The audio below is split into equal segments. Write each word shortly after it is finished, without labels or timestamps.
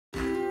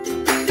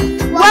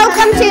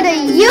Welcome to the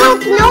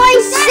Youth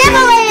Noise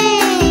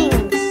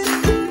Siblings!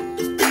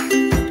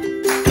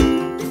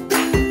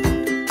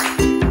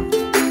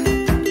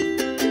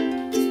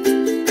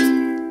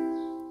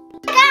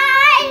 Hi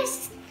guys!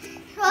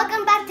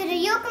 Welcome back to the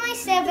Youth Noise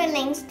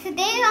Siblings.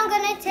 Today I'm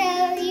going to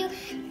tell you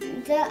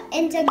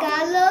in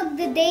Tagalog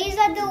the days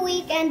of the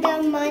week and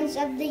the months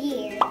of the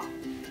year.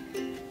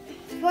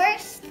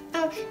 First,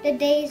 the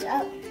days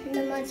of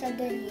the months of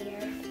the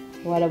year.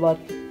 What about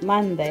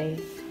Monday?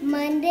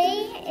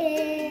 Monday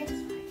is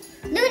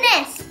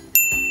Lunes.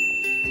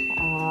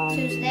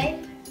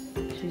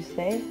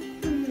 Tuesday.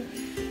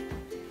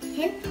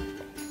 Hint.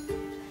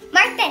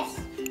 Martes.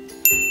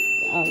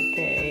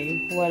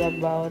 Okay. What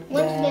about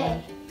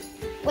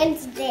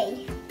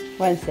Wednesday.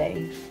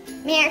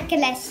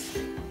 Miércoles.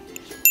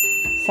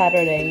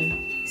 Saturday.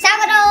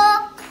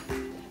 Sábado.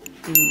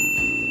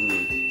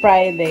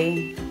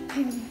 Friday.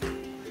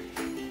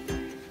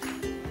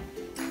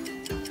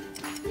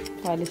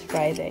 What is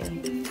Friday?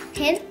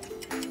 Hint.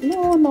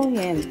 No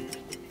hint.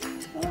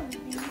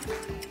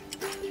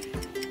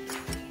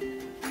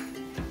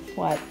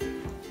 What?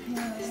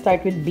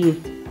 Start with B.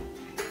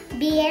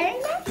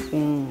 Viernes.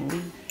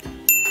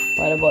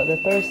 What about the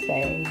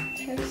Thursday?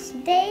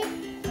 Thursday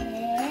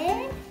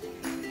is...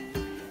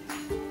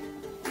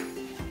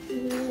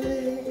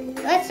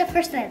 What's the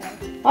first letter?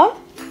 Oh?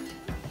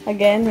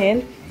 Again,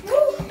 hint.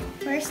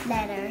 First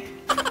letter.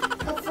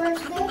 The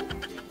first day?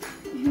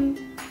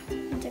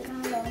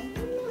 Tagalog.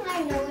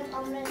 I know it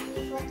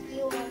already. What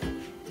you want?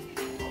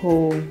 Who?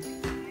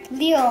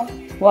 Leo.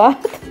 What?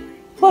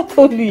 What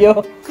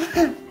Julio?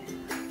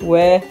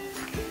 Where?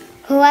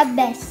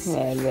 Jueves.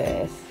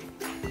 Jueves.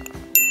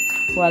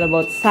 What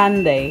about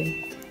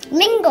Sunday?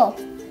 Lingo.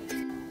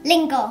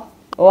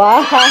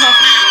 Wow.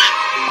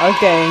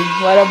 Okay.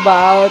 What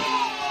about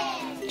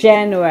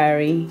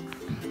January?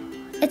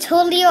 It's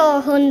Julio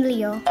or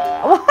Junio.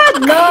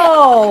 What?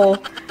 No.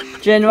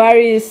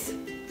 January is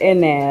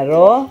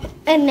Enero.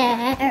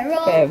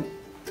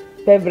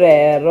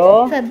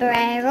 Febrero.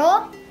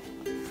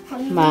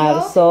 Junio,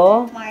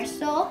 Marzo.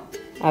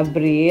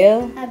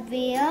 Abril.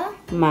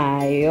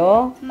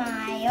 Mayo.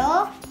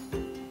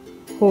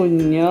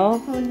 Junio.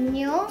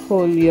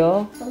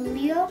 Julio.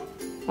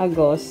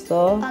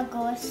 Agosto.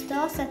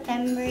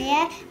 September,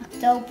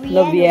 October,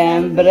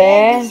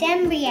 Noviembre.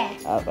 December.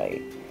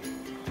 Okay.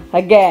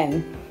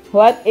 Again,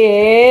 what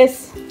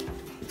is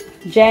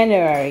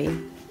January?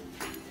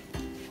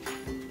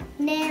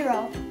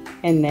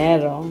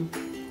 Enero.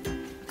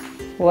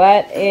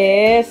 What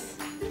is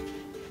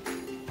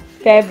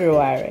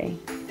February?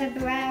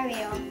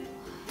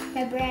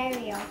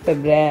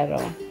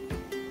 Febrero.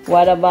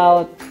 What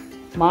about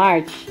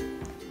March?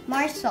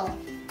 Marzo.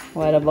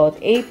 What about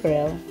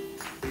April?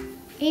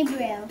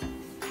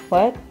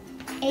 What?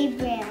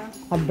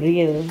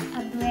 Abril.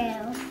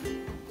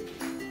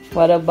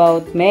 What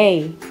about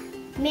May?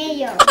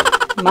 Mayo.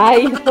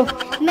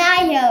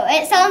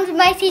 It sounds.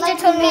 My teacher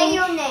told me.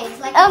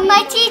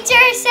 My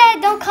teacher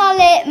said don't call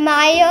it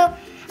Mayo.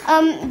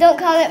 Don't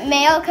call it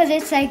Mayo because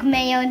it's like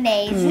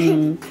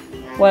mayonnaise.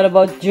 What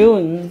about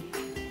June?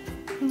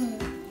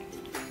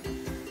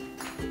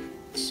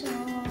 So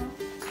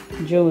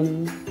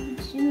June.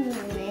 June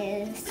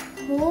is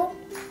who?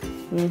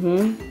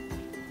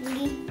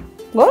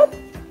 What?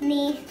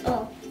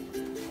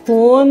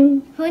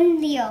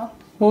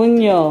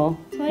 Junio.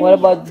 What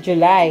about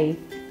July?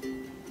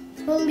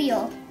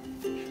 Julio.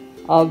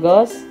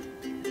 August?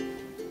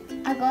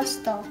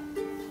 Agosto.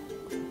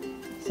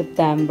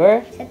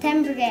 September?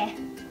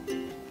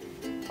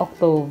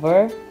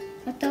 October?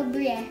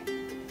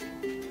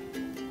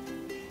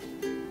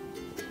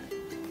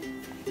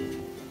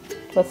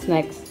 What's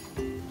next?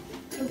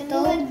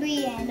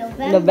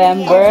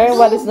 November.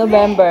 What is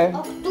November?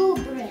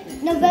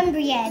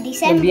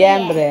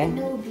 December.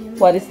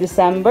 What is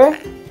December?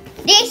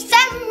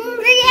 December.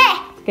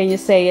 Can you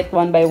say it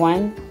one by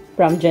one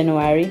from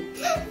January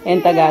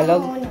in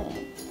Tagalog?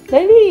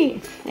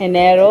 Dali.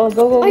 Enero.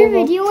 Go. Are you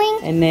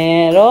videoing?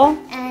 Enero.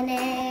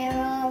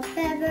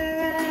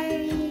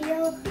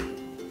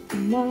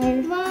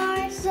 February,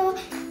 Marzo,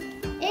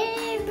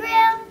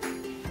 April,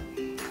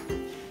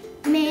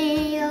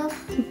 Mayo.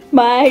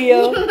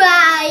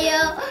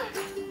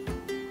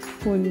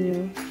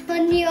 Junio,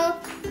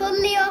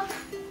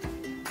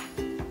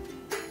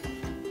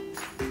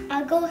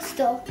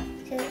 Agosto,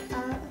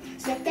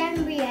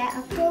 September,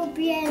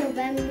 October,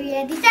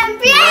 November,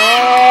 December.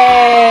 Yay!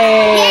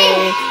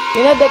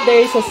 You know that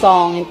there is a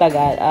song in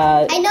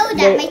Tagalog. I know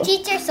that. My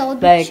teacher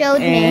showed me.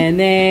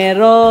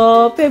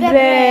 Enero,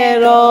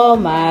 Febrero,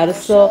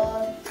 Marzo,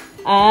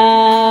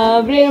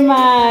 Abril,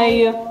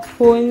 Mayo,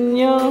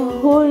 Junio,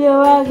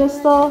 Julio,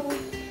 Agosto,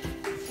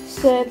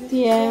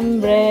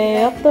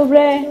 Septiembre,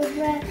 Octubre,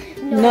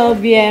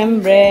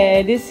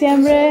 Noviembre,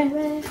 Diciembre,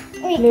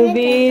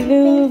 Lubi.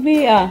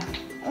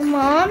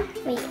 Mom,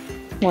 wait.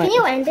 What? Can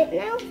you end it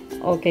now?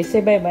 Okay, say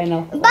bye-bye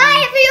now.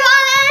 Bye,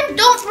 everyone!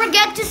 Don't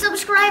forget to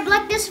subscribe,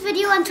 like this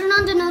video, and turn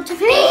on the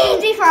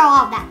notifications for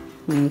all of that.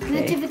 Okay.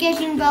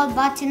 Notification bell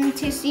button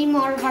to see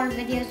more of our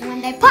videos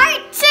when they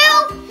part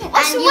 2.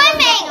 and you will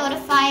get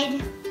notified